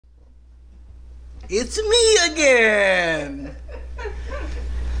It's me again.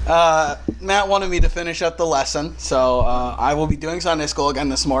 Matt wanted me to finish up the lesson, so I will be doing Sunday school again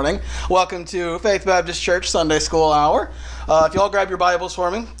this morning. Welcome to Faith Baptist Church Sunday School Hour. If you all grab your Bibles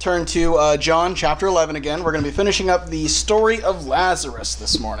for me, turn to John chapter 11 again. We're going to be finishing up the story of Lazarus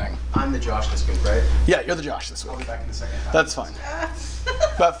this morning. I'm the Josh this week, right? Yeah, you're the Josh this week. I'll be back in a second. That's fine.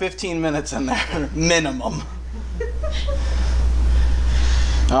 About 15 minutes in there, minimum.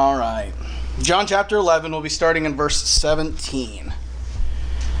 All right. John chapter 11, we'll be starting in verse 17.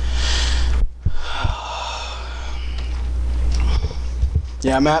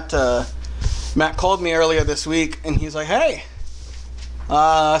 Yeah, Matt called me earlier this week, and he's like, hey,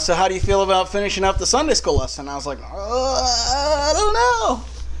 so how do you feel about finishing up the Sunday school lesson? I was like, I don't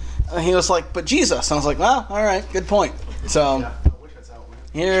know. And he was like, but Jesus. And I was like, well, all right, good point. So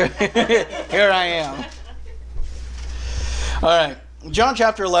here I am. All right, John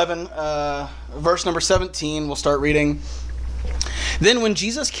chapter 11, verse number 17, we'll start reading. Then when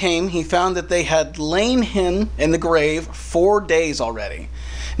Jesus came, he found that they had laid him in the grave 4 days already.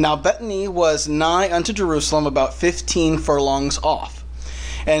 Now Bethany was nigh unto Jerusalem, about 15 furlongs off.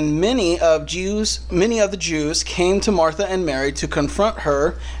 And many of the Jews came to Martha and Mary to confront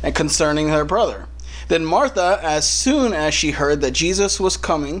her concerning their brother. Then Martha, as soon as she heard that Jesus was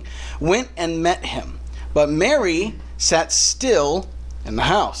coming, went and met him. But Mary sat still in the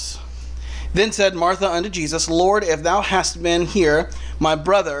house. Then said Martha unto Jesus, Lord, if thou hadst been here, my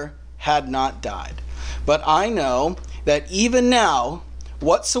brother had not died. But I know that even now,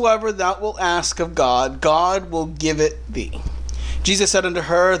 whatsoever thou wilt ask of God, God will give it thee. Jesus said unto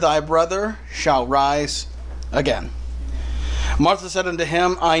her, Thy brother shall rise again. Martha said unto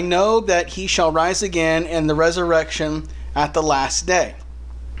him, I know that he shall rise again in the resurrection at the last day.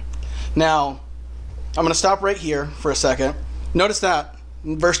 Now, I'm going to stop right here for a second. Notice that.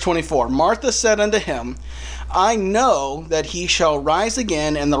 Verse 24, Martha said unto him, I know that he shall rise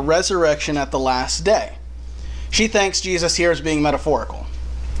again in the resurrection at the last day. She thanks Jesus here as being metaphorical,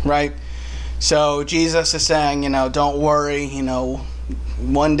 right? So Jesus is saying, don't worry,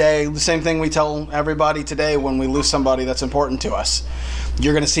 one day, the same thing we tell everybody today when we lose somebody that's important to us.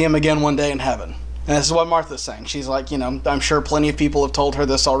 You're going to see him again one day in heaven. And this is what Martha's saying. She's like, I'm sure plenty of people have told her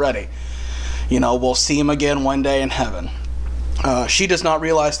this already. We'll see him again one day in heaven. She does not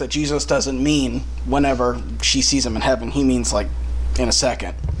realize that Jesus doesn't mean whenever she sees him in heaven. He means like in a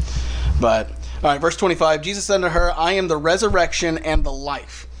second. But, all right, verse 25, Jesus said unto her, I am the resurrection and the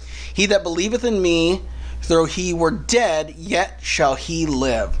life. He that believeth in me, though he were dead, yet shall he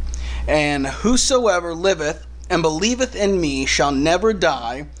live. And whosoever liveth and believeth in me shall never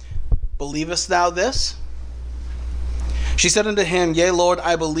die. Believest thou this? She said unto him, Yea, Lord,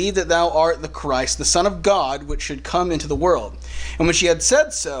 I believe that thou art the Christ, the Son of God, which should come into the world. And when she had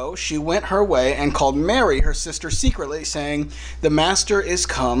said so, she went her way and called Mary, her sister, secretly, saying, The Master is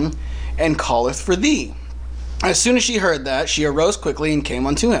come, and calleth for thee. As soon as she heard that, she arose quickly and came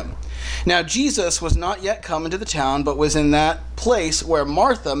unto him. Now Jesus was not yet come into the town, but was in that place where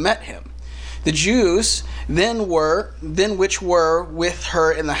Martha met him. The Jews then which were with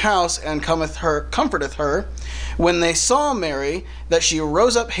her in the house and comforteth her, when they saw Mary, that she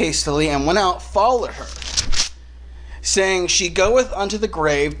rose up hastily and went out, followed her, saying, She goeth unto the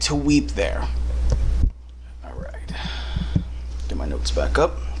grave to weep there. All right. Get my notes back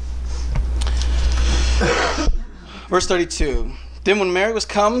up. Verse 32. Then when Mary was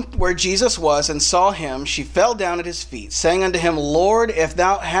come where Jesus was and saw him, she fell down at his feet, saying unto him, Lord, if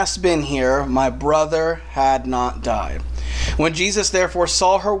thou hadst been here, my brother had not died. When Jesus therefore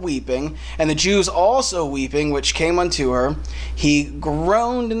saw her weeping, and the Jews also weeping, which came unto her, he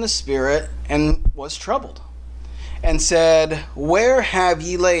groaned in the spirit, and was troubled, and said, Where have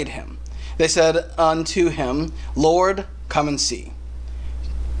ye laid him? They said unto him, Lord, come and see.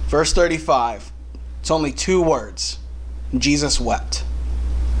 Verse 35. It's only 2 words. Jesus wept.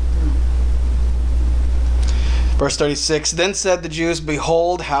 Verse 36, Then said the Jews,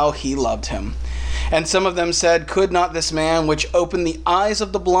 Behold how he loved him. And some of them said, Could not this man which opened the eyes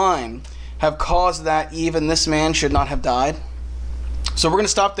of the blind have caused that even this man should not have died? So we're going to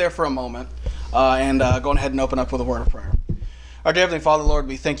stop there for a moment and go ahead and open up with a word of prayer. Our dear Heavenly Father, Lord,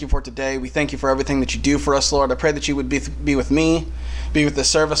 we thank you for today. We thank you for everything that you do for us, Lord. I pray that you would be with me, be with this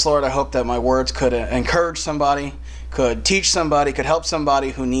service, Lord. I hope that my words could encourage somebody, could teach somebody, could help somebody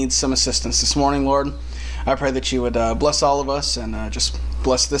who needs some assistance this morning, Lord. I pray that you would bless all of us and just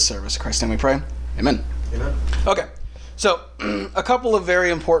bless this service. In Christ's name we pray. Amen. Amen. Okay, so a couple of very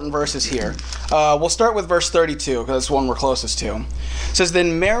important verses here. We'll start with verse 32, because it's the one we're closest to. It says,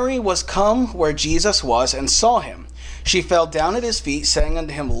 Then Mary was come where Jesus was and saw him. She fell down at his feet, saying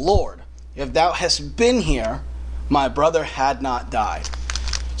unto him, Lord, if thou hadst been here, my brother had not died.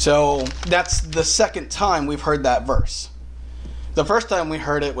 So that's the second time we've heard that verse. The first time we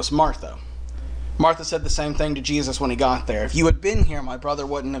heard it was Martha. Martha said the same thing to Jesus when he got there. If you had been here, my brother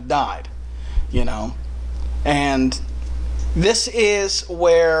wouldn't have died. And this is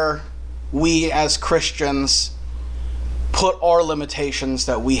where we as Christians put our limitations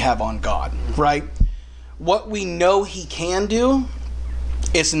that we have on God, right? What we know he can do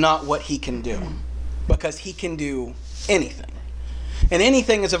is not what he can do, because he can do anything. And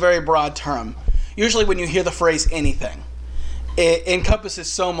anything is a very broad term. Usually when you hear the phrase anything, it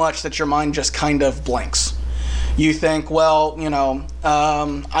encompasses so much that your mind just kind of blanks. You think, well,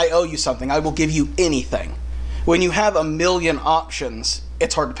 I owe you something. I will give you anything. When you have a million options,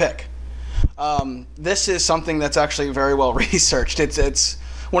 it's hard to pick. This is something that's actually very well researched. It's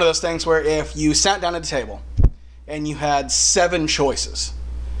one of those things where if you sat down at a table and you had 7 choices,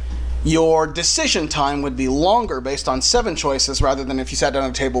 your decision time would be longer based on 7 choices rather than if you sat down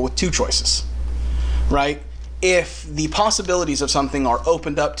at a table with 2 choices, right? If the possibilities of something are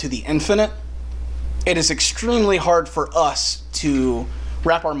opened up to the infinite, it is extremely hard for us to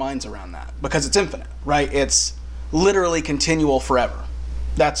wrap our minds around that because it's infinite, right? It's literally continual forever.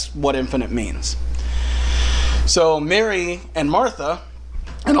 That's what infinite means. So Mary and Martha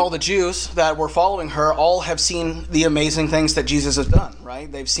and all the Jews that were following her all have seen the amazing things that Jesus has done,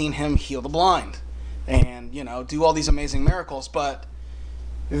 right? They've seen him heal the blind and, do all these amazing miracles, but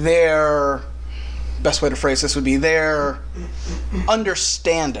their, best way to phrase this would be, their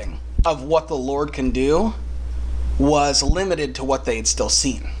understanding of what the Lord can do was limited to what they had still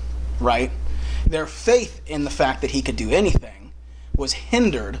seen, right? Their faith in the fact that he could do anything was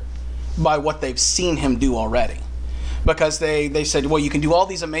hindered by what they've seen him do already. Because they said, well, you can do all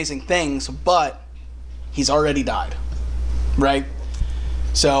these amazing things, but he's already died, right?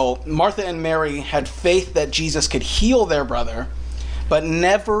 So Martha and Mary had faith that Jesus could heal their brother, but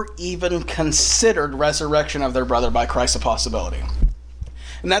never even considered resurrection of their brother by Christ a possibility.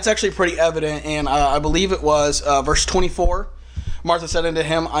 And that's actually pretty evident in, I believe it was verse 24. Martha said unto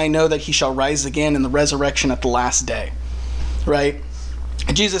him, I know that he shall rise again in the resurrection at the last day, right?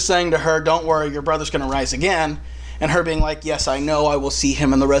 And Jesus saying to her, don't worry, your brother's going to rise again. And her being like, yes, I know, I will see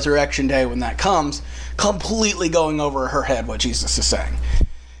him in the resurrection day when that comes, completely going over her head what Jesus is saying.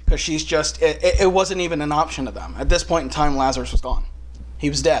 Because she's just, it wasn't even an option to them. At this point in time, Lazarus was gone. He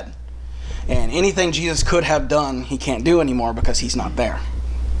was dead. And anything Jesus could have done, he can't do anymore because he's not there.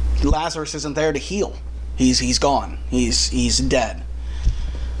 Lazarus isn't there to heal. He's gone. He's dead.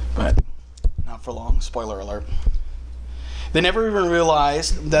 But not for long. Spoiler alert. They never even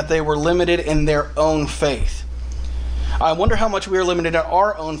realized that they were limited in their own faith. I wonder how much we are limited in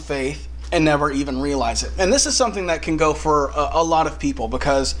our own faith and never even realize it. And this is something that can go for a lot of people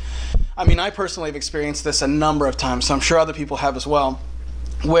because, I personally have experienced this a number of times, so I'm sure other people have as well,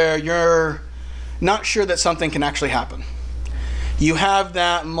 where you're not sure that something can actually happen. You have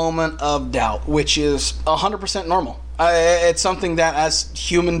that moment of doubt, which is 100% normal. It's something that as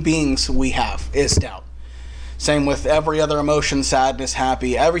human beings we have, is doubt. Same with every other emotion, sadness,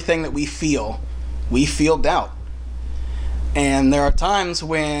 happy, everything that we feel doubt. And there are times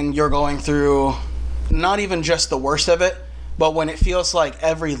when you're going through not even just the worst of it, but when it feels like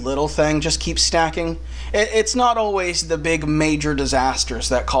every little thing just keeps stacking. It's not always the big major disasters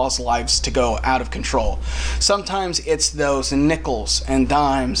that cause lives to go out of control. Sometimes it's those nickels and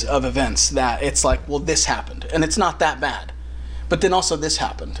dimes of events that it's like, well, this happened, and it's not that bad. But then also this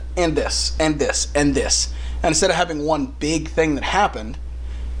happened, and this, and this, and this. And instead of having one big thing that happened,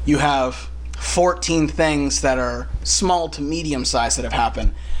 you have 14 things that are small to medium size that have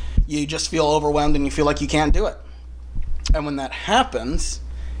happened. You just feel overwhelmed and you feel like you can't do it. And when that happens,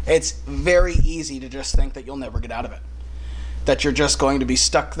 it's very easy to just think that you'll never get out of it. That you're just going to be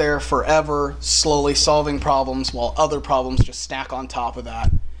stuck there forever, slowly solving problems while other problems just stack on top of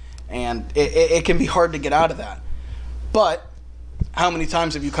that. And it can be hard to get out of that. But how many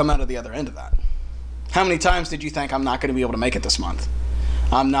times have you come out of the other end of that? How many times did you think, I'm not going to be able to make it this month?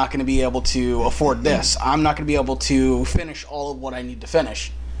 I'm not going to be able to afford this. I'm not going to be able to finish all of what I need to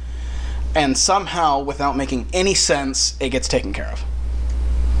finish. And somehow, without making any sense, it gets taken care of.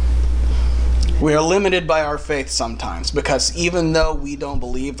 We are limited by our faith sometimes, because even though we don't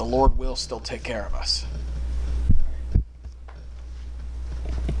believe, the Lord will still take care of us.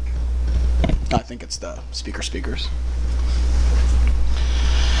 I think it's the speakers.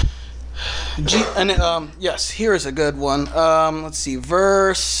 Yes, here is a good one. Let's see,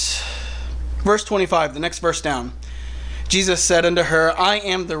 verse 25, the next verse down. Jesus said unto her, I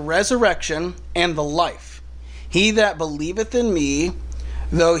am the resurrection and the life. He that believeth in me,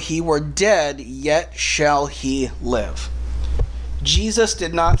 Though he were dead, yet shall he live. Jesus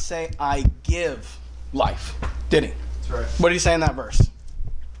did not say, I give life, did he? That's right. What did he say in that verse?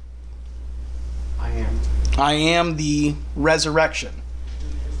 I am. I am the resurrection.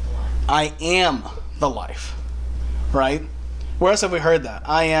 I am the life. Right? Where else have we heard that?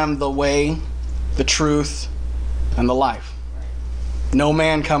 I am the way, the truth, and the life. No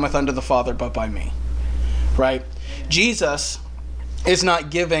man cometh unto the Father but by me. Right? Jesus is not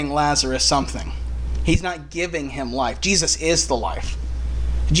giving Lazarus something. He's not giving him life. Jesus is the life.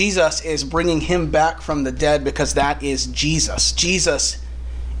 Jesus is bringing him back from the dead because that is Jesus. Jesus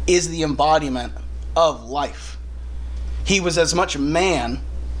is the embodiment of life. He was as much man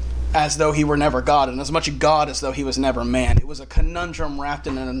as though he were never God, and as much God as though he was never man. It was a conundrum wrapped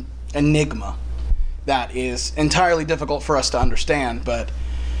in an enigma that is entirely difficult for us to understand, but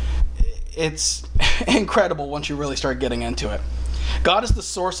it's incredible once you really start getting into it. God is the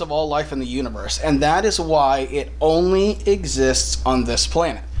source of all life in the universe, and that is why it only exists on this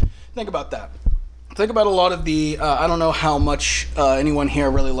planet. Think about that. Think about a lot of the, I don't know how much anyone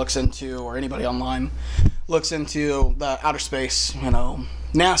here really looks into, or anybody online looks into the outer space,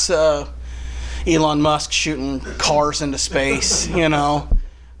 NASA, Elon Musk shooting cars into space,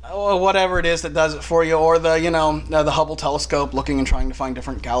 whatever it is that does it for you, or the Hubble telescope looking and trying to find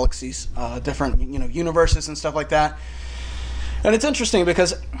different galaxies, different, universes and stuff like that. And it's interesting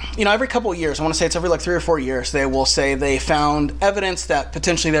because, every couple of years, I want to say it's every 3 or 4 years, they will say they found evidence that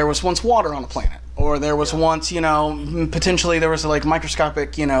potentially there was once water on a planet. Or there was once, potentially there was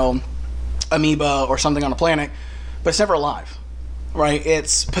microscopic, amoeba or something on a planet. But it's never alive, right?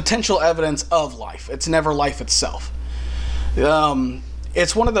 It's potential evidence of life. It's never life itself.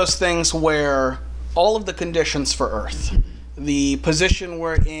 It's one of those things where all of the conditions for Earth, the position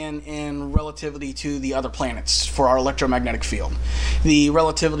we're in relativity to the other planets for our electromagnetic field, the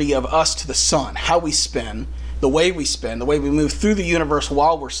relativity of us to the sun, how we spin, the way we move through the universe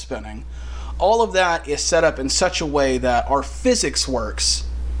while we're spinning, all of that is set up in such a way that our physics works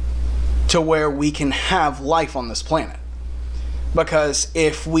to where we can have life on this planet. Because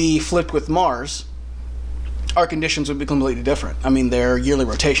if we flipped with Mars, our conditions would be completely different. I mean, their yearly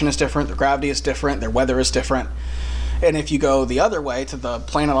rotation is different, their gravity is different, their weather is different. And if you go the other way to the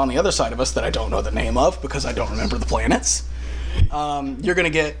planet on the other side of us that I don't know the name of because I don't remember the planets, you're going to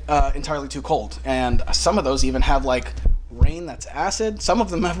get entirely too cold. And some of those even have rain that's acid. Some of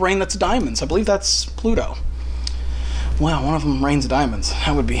them have rain that's diamonds. I believe that's Pluto. Wow, one of them rains diamonds.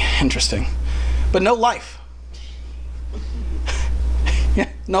 That would be interesting. But no life. Yeah,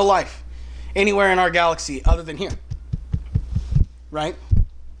 no life anywhere in our galaxy other than here. Right?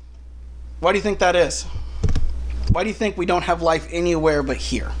 Why do you think that is? Why do you think we don't have life anywhere but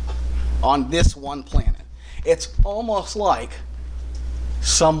here, on this one planet? It's almost like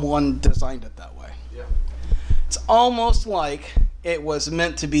someone designed it that way. Yeah. It's almost like it was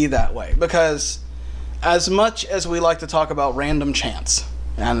meant to be that way, because as much as we like to talk about random chance,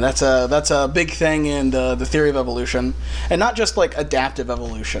 and that's a big thing in the theory of evolution, and not just adaptive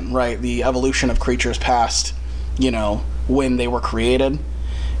evolution, right? The evolution of creatures past, when they were created,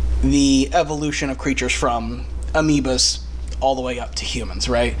 the evolution of creatures from amoebas all the way up to humans,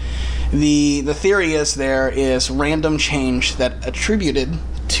 right? The theory is there is random change that attributed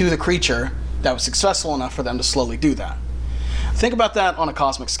to the creature that was successful enough for them to slowly do that. Think about that on a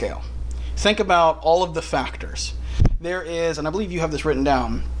cosmic scale. Think about all of the factors. There is, and I believe you have this written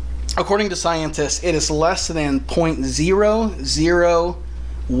down, according to scientists, it is less than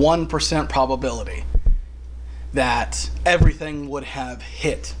 0.001% probability that everything would have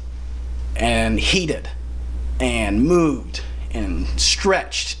hit and heated and moved and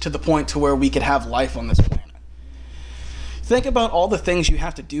stretched to the point to where we could have life on this planet. Think about all the things you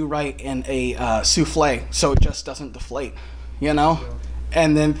have to do right in a souffle so it just doesn't deflate,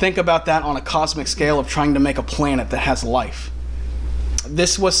 And then think about that on a cosmic scale of trying to make a planet that has life.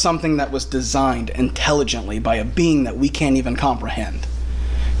 This was something that was designed intelligently by a being that we can't even comprehend.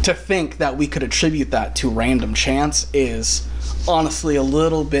 To think that we could attribute that to random chance is honestly a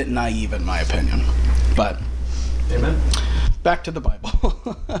little bit naive in my opinion. But Amen. Back to the Bible.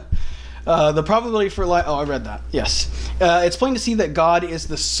 The probability for life... Oh, I read that. Yes. It's plain to see that God is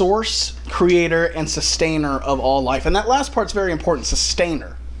the source, creator, and sustainer of all life. And that last part's very important,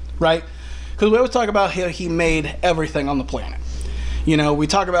 sustainer, right? Because we always talk about how he made everything on the planet. We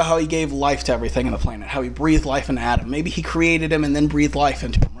talk about how he gave life to everything on the planet, how he breathed life into Adam. Maybe he created him and then breathed life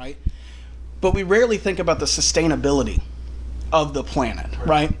into him, right? But we rarely think about the sustainability of the planet,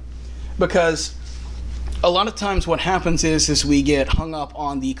 right? Because a lot of times what happens is we get hung up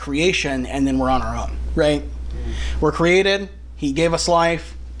on the creation and then we're on our own, right? We're created, He gave us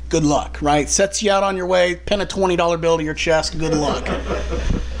life. Good luck, right? Sets you out on your way, pin a $20 bill to your chest. Good luck.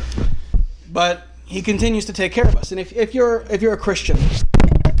 But he continues to take care of us. And if you're a Christian,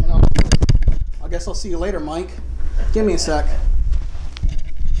 I guess I'll see you later, Mike. Give me a sec.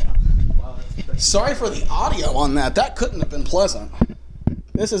 Sorry for the audio on that. That couldn't have been pleasant.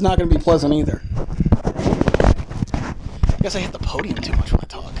 This is not going to be pleasant either. I guess I hit the podium too much when I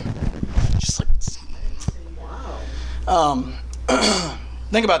talk. Just like, wow.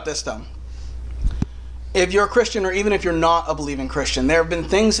 Think about this though. If you're a Christian, or even if you're not a believing Christian, there have been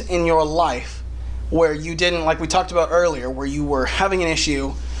things in your life where you didn't, like we talked about earlier, where you were having an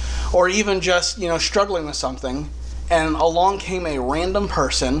issue, or even just, struggling with something, and along came a random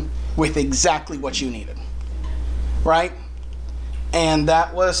person with exactly what you needed, right? And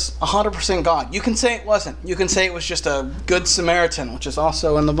that was 100% God. You can say it wasn't. You can say it was just a good Samaritan, which is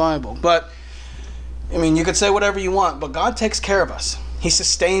also in the Bible. But, you could say whatever you want, but God takes care of us. He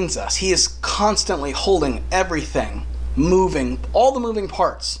sustains us. He is constantly holding everything, moving, all the moving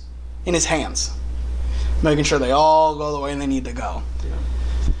parts in his hands, making sure they all go the way they need to go. Yeah.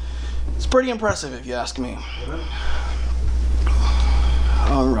 It's pretty impressive if you ask me.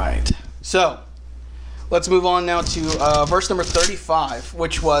 All right. So, let's move on now to verse number 35,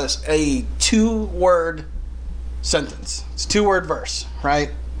 which was a 2-word sentence. It's a 2-word verse, right?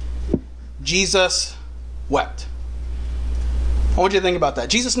 Jesus wept. I want you to think about that.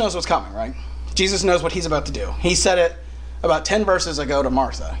 Jesus knows what's coming, right? Jesus knows what he's about to do. He said it about 10 verses ago to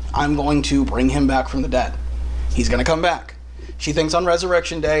Martha. I'm going to bring him back from the dead. He's going to come back. She thinks on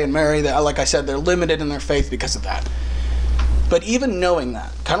Resurrection Day, and Mary, that, like I said, they're limited in their faith because of that. But even knowing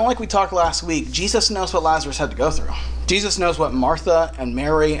that, kind of like we talked last week, Jesus knows what Lazarus had to go through. Jesus knows what Martha and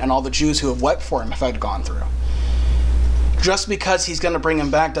Mary and all the Jews who have wept for him had gone through. Just because he's going to bring him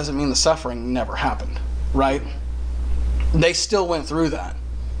back doesn't mean the suffering never happened, right? They still went through that.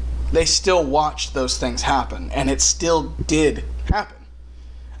 They still watched those things happen, and it still did happen.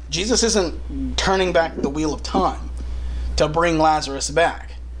 Jesus isn't turning back the wheel of time to bring Lazarus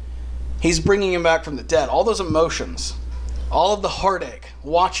back. He's bringing him back from the dead. All those emotions, all of the heartache,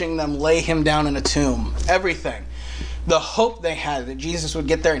 watching them lay him down in a tomb, everything. The hope they had that Jesus would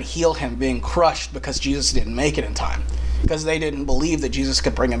get there and heal him being crushed because Jesus didn't make it in time, because they didn't believe that Jesus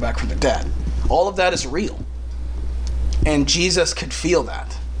could bring him back from the dead. All of that is real. And Jesus could feel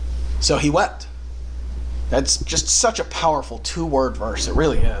that. So he wept. That's just such a powerful 2-word verse. It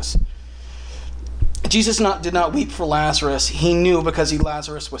really is. Jesus did not weep for Lazarus. He knew because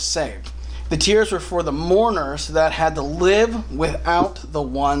Lazarus was saved. The tears were for the mourners that had to live without the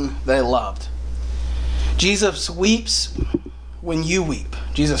one they loved. Jesus weeps when you weep.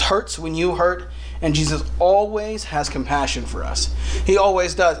 Jesus hurts when you hurt. And Jesus always has compassion for us. He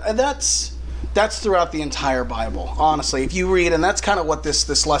always does. And that's throughout the entire Bible, honestly. If you read, and that's kind of what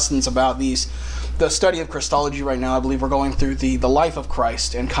this lesson's about, the study of Christology right now. I believe we're going through the life of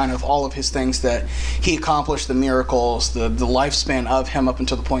Christ and kind of all of his things that he accomplished, the miracles, the lifespan of him up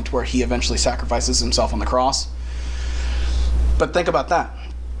until the point where he eventually sacrifices himself on the cross. But think about that.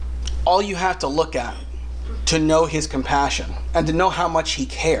 All you have to look at to know his compassion and to know how much he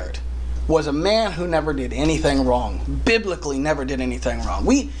cared was a man who never did anything wrong, biblically never did anything wrong.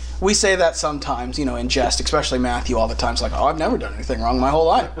 We say that sometimes, in jest, especially Matthew all the time. It's like, oh, I've never done anything wrong my whole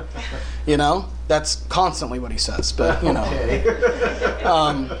life. That's constantly what he says. But,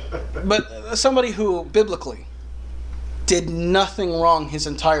 but somebody who biblically did nothing wrong his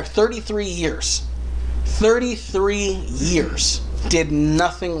entire 33 years, did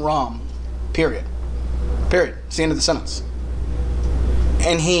nothing wrong, period. It's the end of the sentence.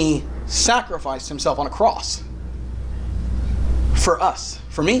 And he sacrificed himself on a cross for us,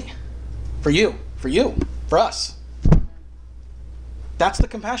 for me, for you, for us. That's the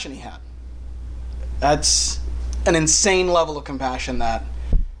compassion he had. That's an insane level of compassion that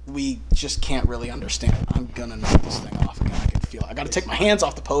we just can't really understand. I'm gonna knock this thing off again. I can feel it. I gotta take my hands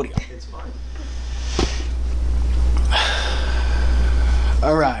off the podium. It's fine.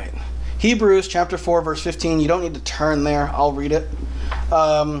 All right. Hebrews chapter 4, verse 15. You don't need to turn there. I'll read it.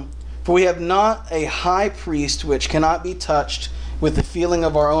 For we have not a high priest which cannot be touched with the feeling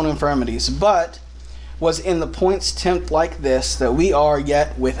of our own infirmities, but was in the points tempted like this, that we are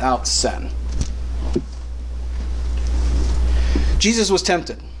yet without sin. Jesus was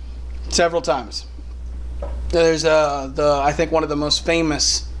tempted several times. There's I think one of the most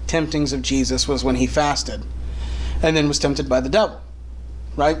famous temptings of Jesus was when he fasted and then was tempted by the devil,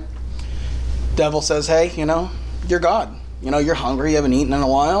 right? Devil says, hey, you're God. You're hungry, you haven't eaten in a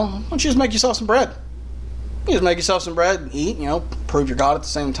while. Why don't you just make yourself some bread? You just make yourself some bread and eat, prove you're God at the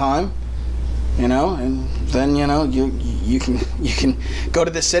same time. And then, you can go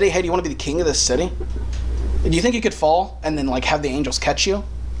to this city. Hey, do you want to be the king of this city? Do you think you could fall and then like have the angels catch you?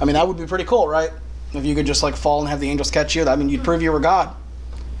 I mean, that would be pretty cool, right? If you could just like fall and have the angels catch you, I mean, you'd prove you were God.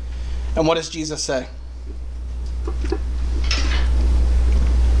 And what does Jesus say?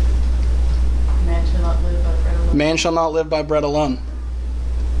 Man shall not live by bread alone. Man shall not live by bread alone.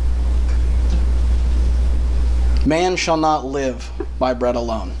 Man shall not live by bread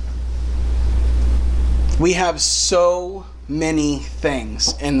alone. We have so many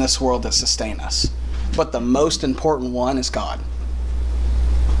things in this world that sustain us, but the most important one is God.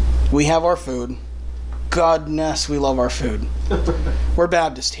 We have our food. Goodness, we love our food. We're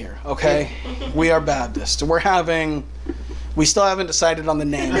Baptist here, okay? We are Baptist. We still haven't decided on the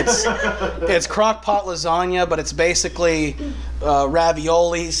name. It's crock pot lasagna, but it's basically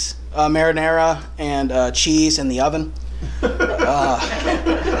raviolis, marinara, and cheese in the oven.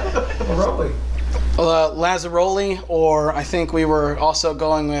 Lazzaroli, or I think we were also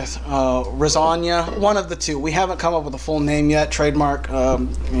going with lasagna. One of the two. We haven't come up with a full name yet. Trademark,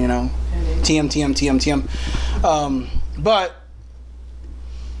 TM. But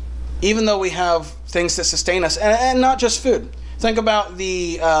even though we have things that sustain us, and not just food. Think about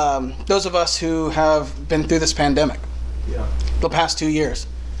those of us who have been through this pandemic. Yeah. The past 2 years.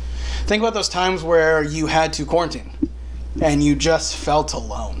 Think about those times where you had to quarantine and you just felt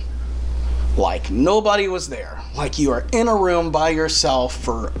alone. Like nobody was there. Like you are in a room by yourself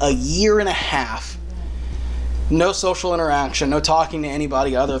for a year and a half. No social interaction, no talking to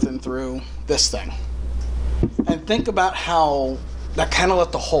anybody other than through this thing. And think about how that kind of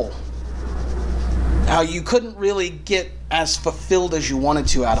left a hole. How you couldn't really get as fulfilled as you wanted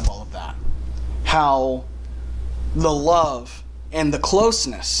to out of all of that. How the love and the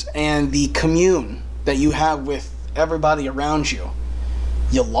closeness and the commune that you have with everybody around you,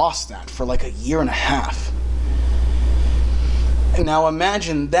 you lost that for like a year and a half. And now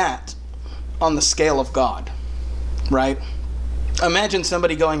imagine that on the scale of God, right? Imagine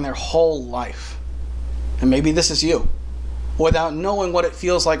somebody going their whole life, and maybe this is you, without knowing what it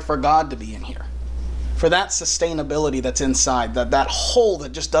feels like for God to be in here. For that sustainability that's inside, that hole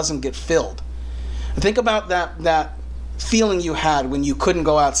that just doesn't get filled. Think about that feeling you had when you couldn't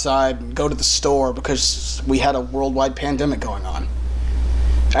go outside and go to the store because we had a worldwide pandemic going on.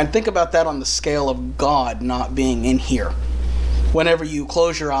 And think about that on the scale of God not being in here. Whenever you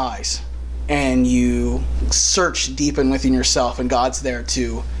close your eyes and you search deep and within yourself, and God's there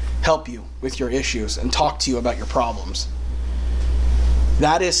to help you with your issues and talk to you about your problems.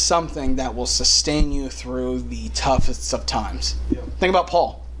 That is something that will sustain you through the toughest of times. Yeah. Think about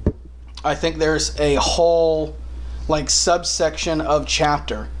Paul. I think there's a whole subsection of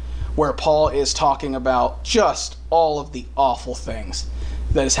chapter where Paul is talking about just all of the awful things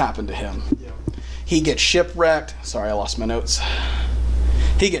that has happened to him. Yeah. He gets shipwrecked. Sorry, I lost my notes.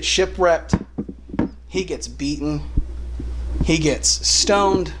 He gets shipwrecked. He gets beaten. He gets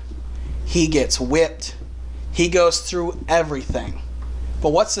stoned. He gets whipped. He goes through everything.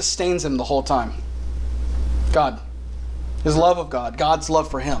 But what sustains him the whole time? God. His love of God. God's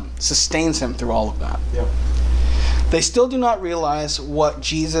love for him sustains him through all of that. Yeah. They still do not realize what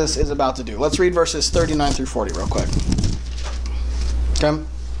Jesus is about to do. Let's read verses 39 through 40 real quick. Okay.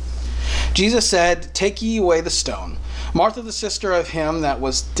 Jesus said, "Take ye away the stone." Martha, the sister of him that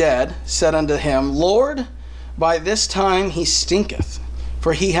was dead, said unto him, Lord, by this time he stinketh,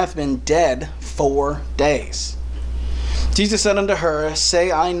 for he hath been dead 4 days. Jesus said unto her,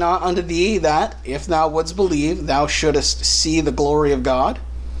 Say I not unto thee that, if thou wouldst believe, thou shouldest see the glory of God?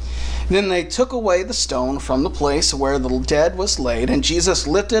 Then they took away the stone from the place where the dead was laid, and Jesus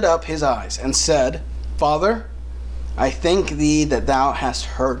lifted up his eyes and said, Father, I thank thee that thou hast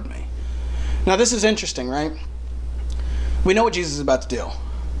heard me. Now this is interesting, right? We know what Jesus is about to do.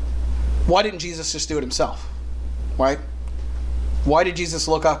 Why didn't Jesus just do it himself? Right? Why did Jesus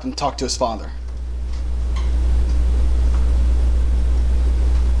look up and talk to his Father?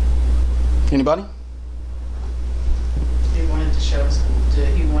 Anybody? He wanted to show us.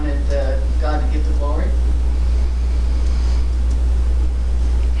 He wanted God to get the glory.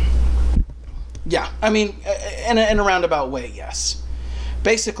 Yeah, I mean, in a roundabout way, yes.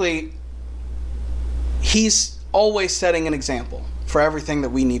 Basically, he's always setting an example for everything that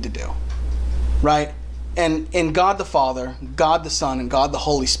we need to do, right? And in God the Father, God the Son, and God the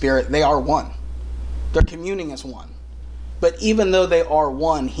Holy Spirit, they are one. They're communing as one. But even though they are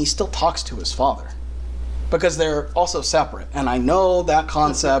one, he still talks to his Father because they're also separate. And I know that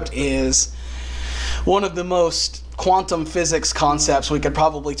concept is one of the most quantum physics concepts we could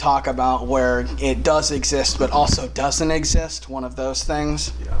probably talk about, where it does exist but also doesn't exist, one of those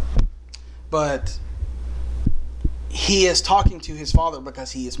things. Yeah. But he is talking to his Father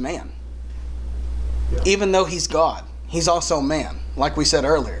because he is man. Yeah. Even though he's God, he's also man, like we said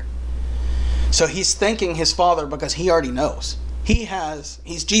earlier. So he's thanking his Father because he already knows.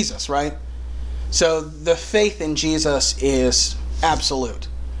 He's Jesus, right? So the faith in Jesus is absolute.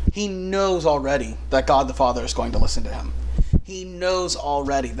 He knows already that God the Father is going to listen to him. He knows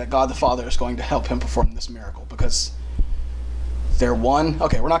already that God the Father is going to help him perform this miracle because they're one.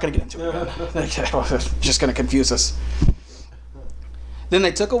 Okay, we're not going to get into it. Just going to confuse us. Then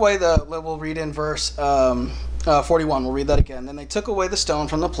they took away we'll read in verse 41. We'll read that again. Then they took away the stone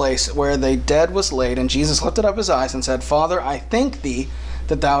from the place where the dead was laid, and Jesus lifted up his eyes and said, Father, I thank thee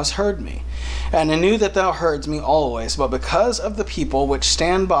that thou hast heard me. And I knew that thou heardst me always, but because of the people which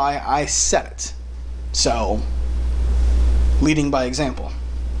stand by, I said it. So, leading by example.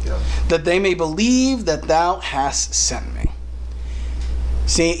 Yeah. That they may believe that thou hast sent me.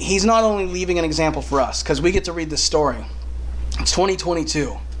 See, he's not only leaving an example for us, because we get to read this story. It's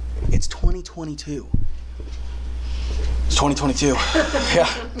 2022. It's 2022. It's 2022.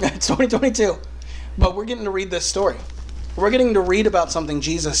 Yeah, it's 2022. But we're getting to read this story. We're getting to read about something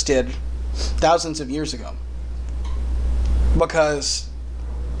Jesus did thousands of years ago. Because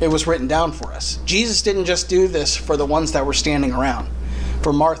it was written down for us. Jesus didn't just do this for the ones that were standing around.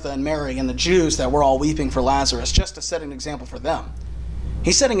 For Martha and Mary and the Jews that were all weeping for Lazarus, just to set an example for them.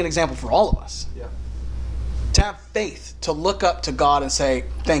 He's setting an example for all of us. Yeah. To have faith, to look up to God and say,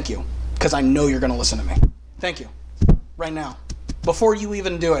 thank you, because I know you're going to listen to me. Thank you. Right now. Before you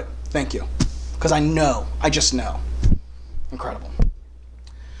even do it, thank you. Because I just know. Incredible.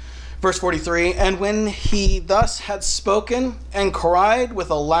 Verse 43, and when he thus had spoken and cried with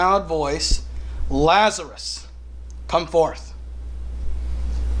a loud voice, Lazarus, come forth.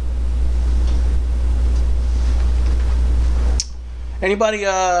 Anybody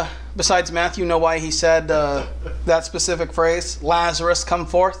besides Matthew know why he said that specific phrase, Lazarus, come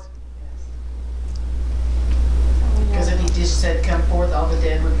forth? Because if he just said, come forth, all the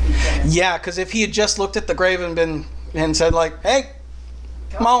dead would be dead. Yeah, because if he had just looked at the grave and said like, hey,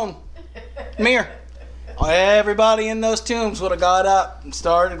 come on, come here. Everybody in those tombs would have got up and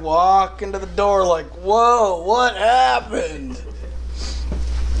started walking to the door like, whoa, what happened?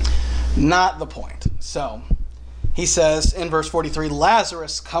 Not the point. So, he says in verse 43,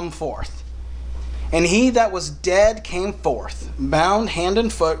 Lazarus, come forth. And he that was dead came forth, bound hand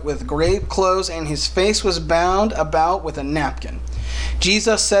and foot with grave clothes, and his face was bound about with a napkin.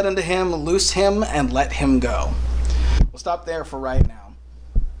 Jesus said unto him, loose him and let him go. We'll stop there for right now.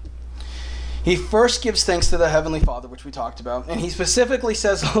 He first gives thanks to the Heavenly Father, which we talked about, and he specifically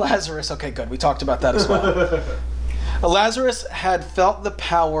says, Lazarus, okay, good, we talked about that as well. Lazarus had felt the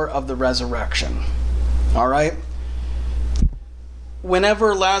power of the resurrection. All right?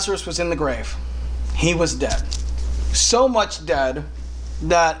 Whenever Lazarus was in the grave, he was dead. So much dead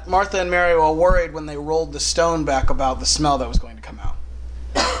that Martha and Mary were worried when they rolled the stone back about the smell that was going to come out.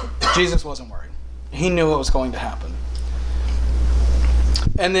 Jesus wasn't worried. He knew what was going to happen.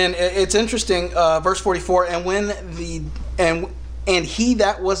 And then it's interesting, verse 44, and he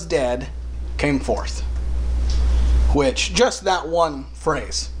that was dead came forth. Which, just that one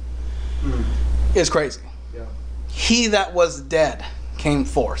phrase is crazy. Yeah. He that was dead came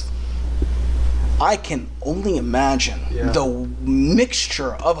forth. I can only imagine the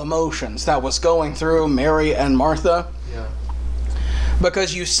mixture of emotions that was going through Mary and Martha. Yeah.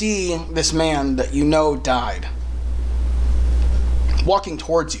 Because you see this man that you know died walking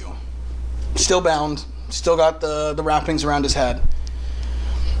towards you, still bound, still got the wrappings around his head,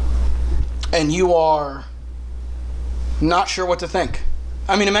 and you are not sure what to think.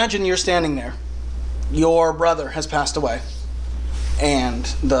 I mean, imagine you're standing there. Your brother has passed away, and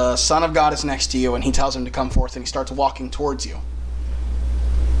the Son of God is next to you, and he tells him to come forth, and he starts walking towards you.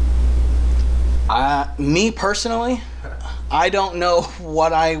 Me personally, I don't know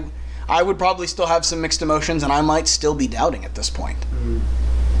what I would probably still have some mixed emotions, and I might still be doubting at this point.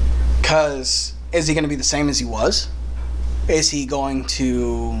 Because is he going to be the same as he was? Is he going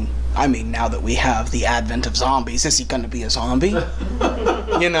to, I mean, now that we have the advent of zombies, is he going to be a zombie?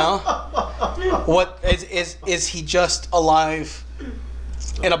 You know? What is he just alive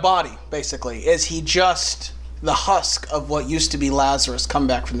in a body, basically? Is he just the husk of what used to be Lazarus come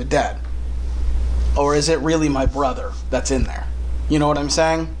back from the dead? Or is it really my brother that's in there? You know what I'm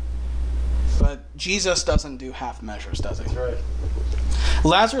saying? But Jesus doesn't do half measures, does he? That's right.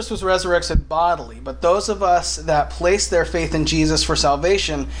 Lazarus was resurrected bodily, but those of us that place their faith in Jesus for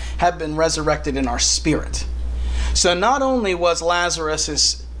salvation have been resurrected in our spirit. So not only was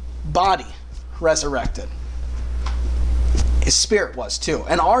Lazarus' body resurrected, his spirit was too.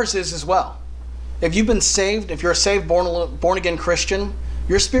 And ours is as well. If you've been saved, if you're a saved, born again Christian,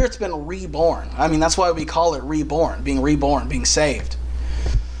 your spirit's been reborn. I mean, that's why we call it reborn, being saved.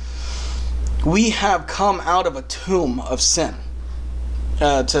 We have come out of a tomb of sin,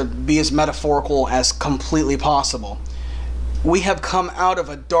 to be as metaphorical as completely possible. We have come out of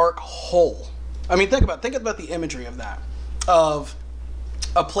a dark hole. I mean, think about the imagery of that, of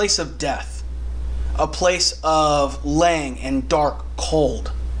a place of death, a place of laying in dark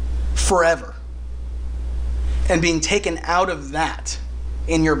cold forever, and being taken out of that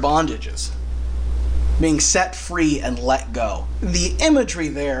in your bondages, being set free and let go. The imagery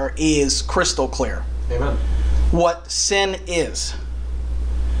there is crystal clear. Amen. What sin is,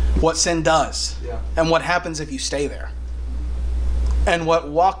 what sin does, and what happens if you stay there. And what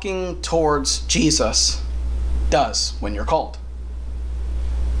walking towards Jesus does when you're called.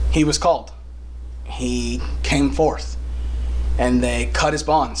 He was called. He came forth. And they cut his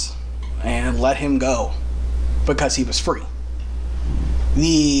bonds and let him go because he was free.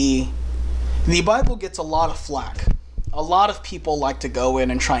 The Bible gets a lot of flack. A lot of people like to go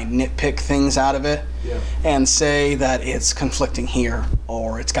in and try and nitpick things out of it and say that it's conflicting here,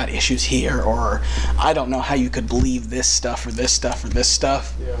 or it's got issues here, or I don't know how you could believe this stuff or this stuff or this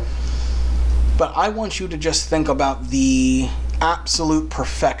stuff. Yeah. But I want you to just think about the absolute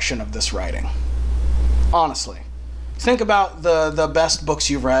perfection of this writing. Honestly. Think about the best books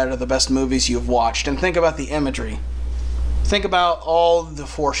you've read or the best movies you've watched, and think about the imagery. Think about all the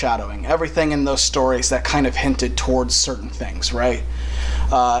foreshadowing, everything in those stories that kind of hinted towards certain things, right?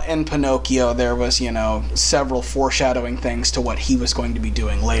 In Pinocchio, there was, several foreshadowing things to what he was going to be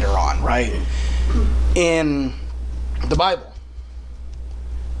doing later on, right? In the Bible,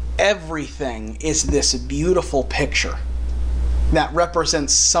 everything is this beautiful picture that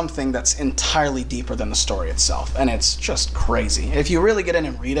represents something that's entirely deeper than the story itself. And it's just crazy. If you really get in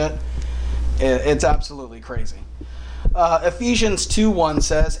and read it, it's absolutely crazy. Ephesians 2:1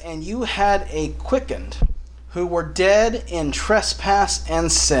 says, "And you had a quickened, who were dead in trespass and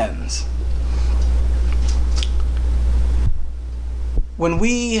sins." When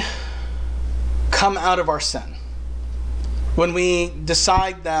we come out of our sin, when we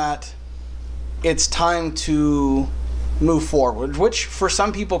decide that it's time to move forward, which for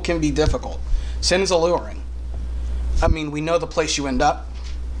some people can be difficult. Sin is alluring. I mean, we know the place you end up.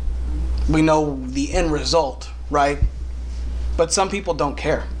 We know the end result, right? But some people don't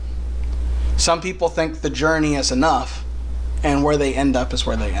care. Some people think the journey is enough, and where they end up is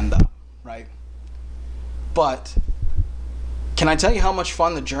where they end up, right? But can I tell you how much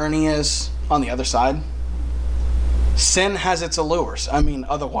fun the journey is on the other side? Sin has its allures. I mean,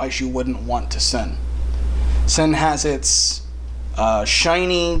 otherwise you wouldn't want to sin. Sin has its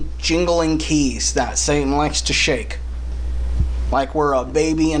shiny, jingling keys that Satan likes to shake. Like we're a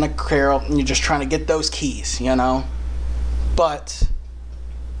baby in a carrel and you're just trying to get those keys, But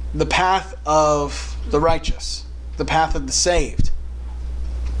the path of the righteous, the path of the saved,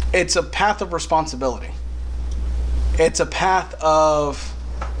 it's a path of responsibility. It's a path of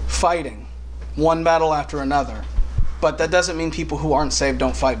fighting one battle after another. But that doesn't mean people who aren't saved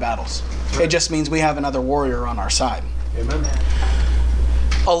don't fight battles. It just means we have another warrior on our side. Amen.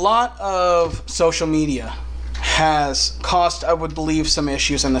 A lot of social media has caused, I would believe, some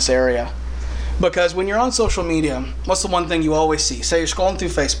issues in this area. Because when you're on social media, what's the one thing you always see? Say you're scrolling through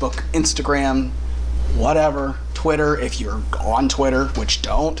Facebook, Instagram, whatever, Twitter, if you're on Twitter, which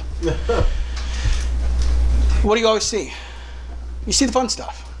don't. What do you always see? You see the fun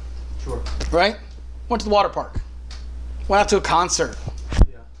stuff. Sure. Right? Went to the water park. Went out to a concert.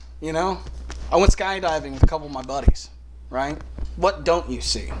 Yeah. I went skydiving with a couple of my buddies. Right? What don't you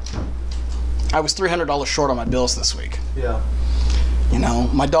see? I was $300 short on my bills this week. Yeah.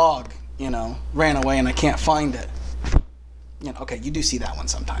 My dog, ran away and I can't find it. Okay, you do see that one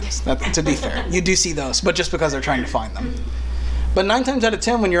sometimes. To be fair, you do see those, but just because they're trying to find them. But 9 times out of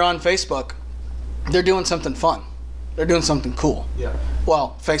 10, when you're on Facebook, they're doing something fun. They're doing something cool. Yeah.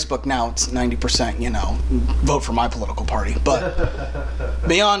 Well, Facebook now, it's 90%, vote for my political party. But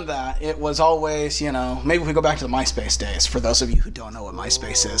beyond that, it was always, maybe if we go back to the MySpace days, for those of you who don't know what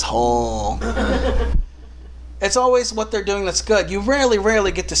MySpace is. It's always what they're doing that's good. You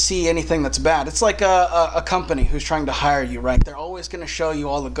rarely get to see anything that's bad. It's like a company who's trying to hire you, right? They're always going to show you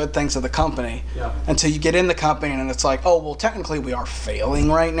all the good things of the company until you get in the company and it's like, oh, well, technically we are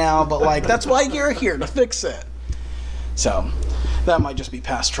failing right now, but that's why you're here, to fix it. So that might just be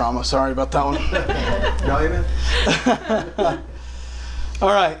past trauma. Sorry about that one. All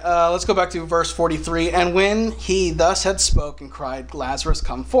right, let's go back to verse 43. "And when he thus had spoken, cried, Lazarus,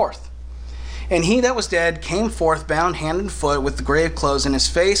 come forth. And he that was dead came forth, bound hand and foot with the grave clothes, and his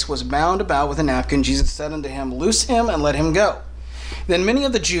face was bound about with a napkin. Jesus said unto him, Loose him, and let him go. Then many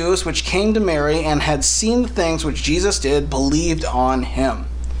of the Jews which came to Mary, and had seen the things which Jesus did, believed on him.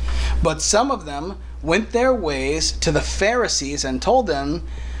 But some of them went their ways to the Pharisees, and told them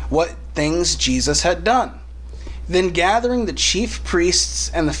what things Jesus had done. Then gathering the chief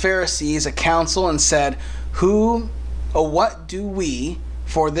priests and the Pharisees a council, and said, What do we?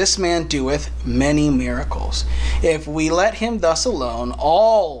 For this man doeth many miracles. If we let him thus alone,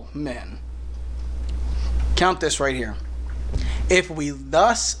 all men, count this right here. If we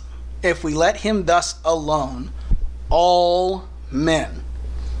let him thus alone, all men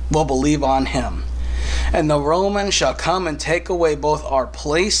will believe on him. And the Romans shall come and take away both our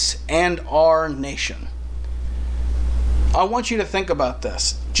place and our nation. I want you to think about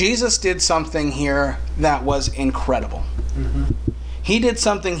this. Jesus did something here that was incredible. Mm-hmm. He did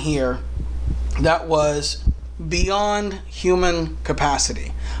something here that was beyond human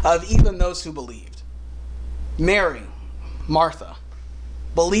capacity of even those who believed. Mary, Martha,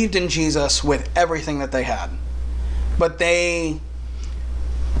 believed in Jesus with everything that they had. But they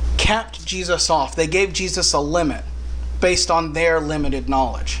capped Jesus off. They gave Jesus a limit based on their limited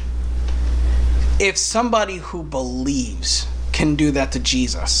knowledge. If somebody who believes can do that to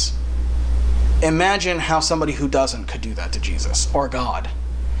Jesus, imagine how somebody who doesn't could do that to Jesus or God,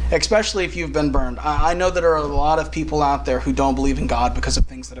 especially if you've been burned. I know that there are a lot of people out there who don't believe in God because of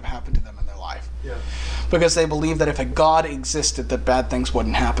things that have happened to them in their life. Yeah. Because they believe that if a God existed, that bad things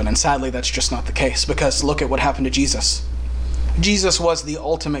wouldn't happen. And sadly, that's just not the case, because look at what happened to Jesus. Jesus was the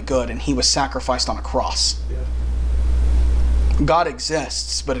ultimate good, and he was sacrificed on a cross. Yeah. God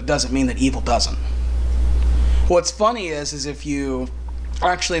exists, but it doesn't mean that evil doesn't. What's funny is if you...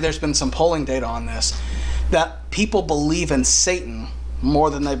 Actually, there's been some polling data on this, that people believe in Satan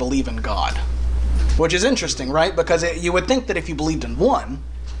more than they believe in God. Which is interesting, right? Because you would think that if you believed in one,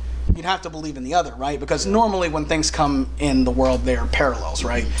 you'd have to believe in the other, right? Because normally when things come in the world, they're parallels,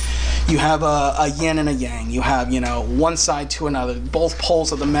 right? You have a yin and a yang. You have, one side to another, both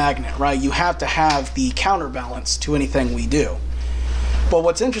poles of the magnet, right? You have to have the counterbalance to anything we do. But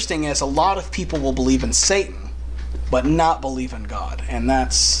what's interesting is a lot of people will believe in Satan, but not believe in God. And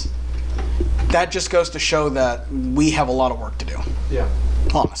that just goes to show that we have a lot of work to do. Yeah.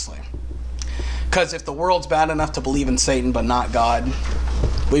 Honestly. Because if the world's bad enough to believe in Satan but not God,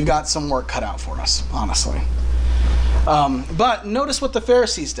 we've got some work cut out for us, honestly. But notice what the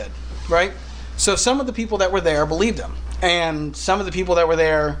Pharisees did, right? So some of the people that were there believed him. And some of the people that were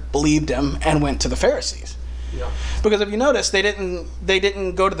there believed him and went to the Pharisees. Yeah. Because if you notice, they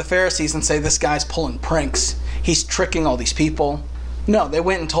didn't go to the Pharisees and say, this guy's pulling pranks. He's tricking all these people. No, they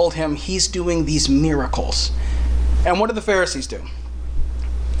went and told him he's doing these miracles. And what did the Pharisees do?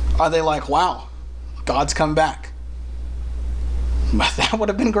 Are they like, wow, God's come back? But that would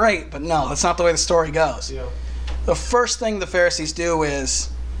have been great, but no, that's not the way the story goes. Yeah. The first thing the Pharisees do is,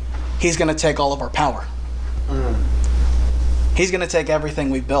 he's going to take all of our power. He's going to take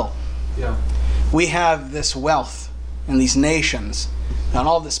everything we've built. Yeah. We have this wealth and these nations and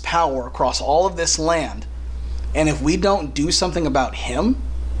all this power across all of this land. And if we don't do something about him,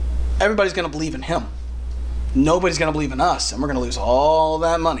 everybody's going to believe in him. Nobody's going to believe in us, and we're going to lose all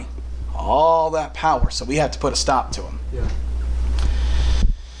that money, all that power. So we have to put a stop to him. Yeah.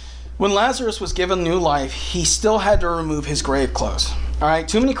 When Lazarus was given new life, he still had to remove his grave clothes. All right,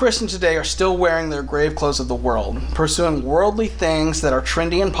 too many Christians today are still wearing their grave clothes of the world, pursuing worldly things that are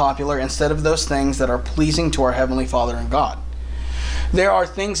trendy and popular instead of those things that are pleasing to our Heavenly Father and God. There are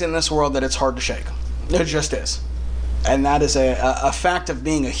things in this world that it's hard to shake. It just is. And that is a fact of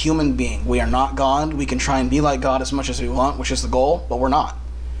being a human being. We are not God. We can try and be like God as much as we want, which is the goal, but we're not.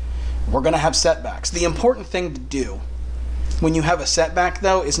 We're going to have setbacks. The important thing to do when you have a setback,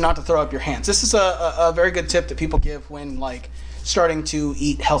 though, is not to throw up your hands. This is a very good tip that people give when, starting to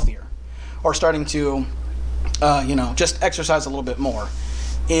eat healthier or starting to, just exercise a little bit more,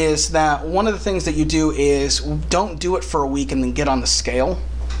 is that one of the things that you do is don't do it for a week and then get on the scale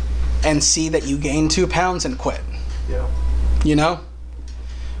and see that you gain 2 pounds and quit. Yeah.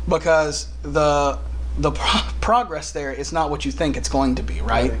 Because the progress there is not what you think it's going to be,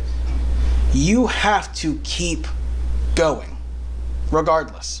 right? You have to keep going,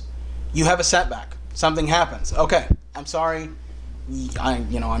 regardless. You have a setback. Something happens. Okay, I'm sorry.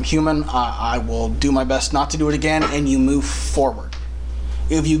 I'm human. I will do my best not to do it again, and you move forward.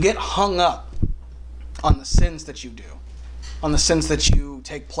 If you get hung up on the sins that you do, on the sins that you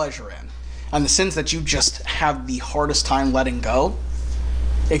take pleasure in, on the sins that you just have the hardest time letting go,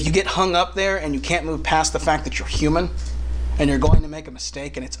 if you get hung up there and you can't move past the fact that you're human, and you're going to make a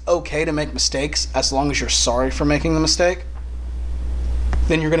mistake, and it's okay to make mistakes as long as you're sorry for making the mistake,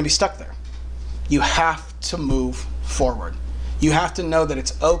 then you're going to be stuck there. You have to move forward. You have to know that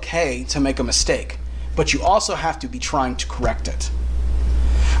it's okay to make a mistake, but you also have to be trying to correct it.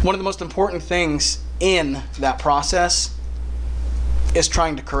 One of the most important things in that process is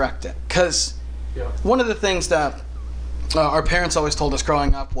trying to correct it. Because one of the things that our parents always told us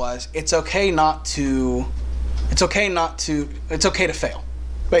growing up was, it's okay to fail,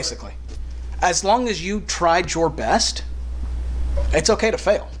 basically. As long as you tried your best, it's okay to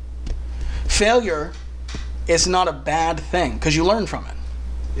fail. Failure is not a bad thing because you learn from it.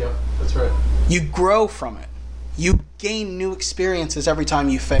 Yeah, that's right. You grow from it. You gain new experiences every time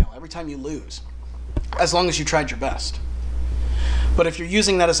you fail, every time you lose, as long as you tried your best. But if you're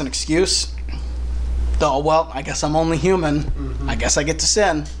using that as an excuse, I guess I'm only human. Mm-hmm. I guess I get to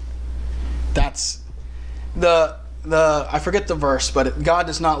sin. That's I forget the verse, but God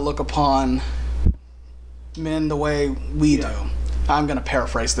does not look upon men the way we do. I'm going to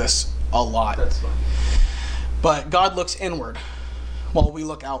paraphrase this a lot. That's fine. But God looks inward while we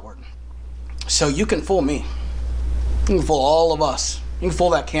look outward. So you can fool me. You can fool all of us. You can fool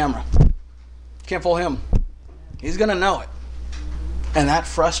that camera. You can't fool him. He's going to know it. And that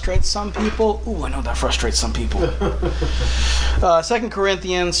frustrates some people. Ooh, I know that frustrates some people. 2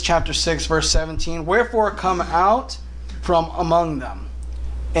 Corinthians chapter 6, verse 17. Wherefore come out from among them,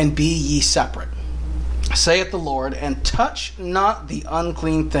 and be ye separate, saith the Lord, and touch not the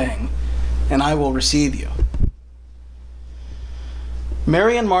unclean thing, and I will receive you.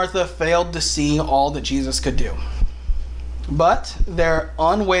 Mary and Martha failed to see all that Jesus could do. But their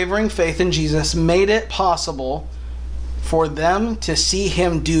unwavering faith in Jesus made it possible for them to see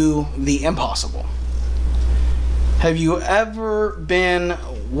him do the impossible. Have you ever been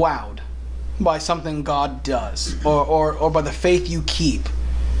wowed by something God does, or by the faith you keep?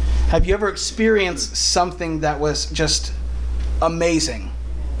 Have you ever experienced something that was just amazing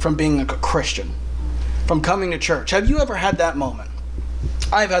from being a Christian, from coming to church? Have you ever had that moment?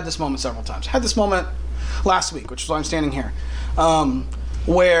 I've had this moment several times. I had this moment last week, which is why I'm standing here,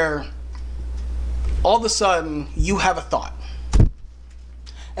 where all of a sudden you have a thought,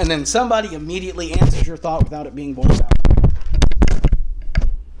 and then somebody immediately answers your thought without it being voiced out.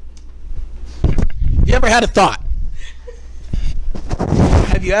 You ever had a thought?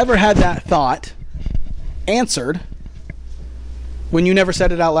 Have you ever had that thought answered when you never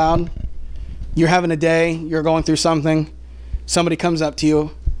said it out loud? You're having a day, you're going through something, somebody comes up to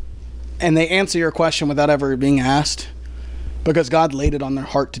you, and they answer your question without ever being asked, because God laid it on their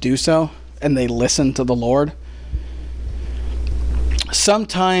heart to do so, and they listen to the Lord.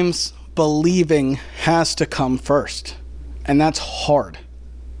 Sometimes believing has to come first, and that's hard.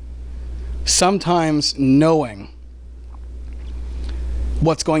 Sometimes knowing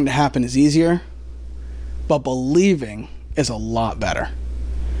what's going to happen is easier, but believing is a lot better.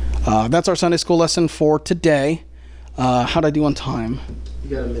 That's our Sunday school lesson for today. How'd I do on time?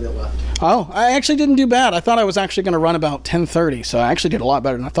 You got a minute left. Oh, I actually didn't do bad. I thought I was actually going to run about 10:30, so I actually did a lot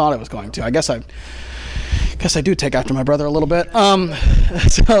better than I thought I was going to. I guess I do take after my brother a little bit.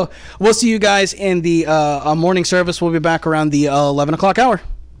 So we'll see you guys in the morning service. We'll be back around the 11 o'clock hour.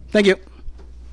 Thank you.